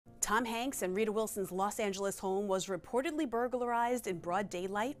Tom Hanks and Rita Wilson's Los Angeles home was reportedly burglarized in broad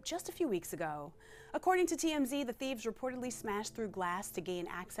daylight just a few weeks ago. According to TMZ, the thieves reportedly smashed through glass to gain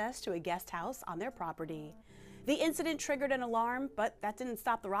access to a guest house on their property. The incident triggered an alarm, but that didn't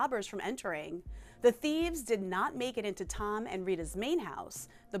stop the robbers from entering. The thieves did not make it into Tom and Rita's main house.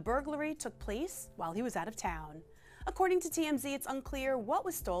 The burglary took place while he was out of town. According to TMZ, it's unclear what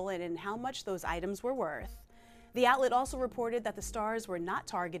was stolen and how much those items were worth. The outlet also reported that the stars were not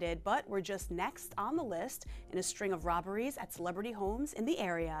targeted, but were just next on the list in a string of robberies at celebrity homes in the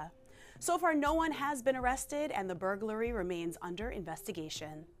area. So far, no one has been arrested, and the burglary remains under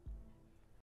investigation.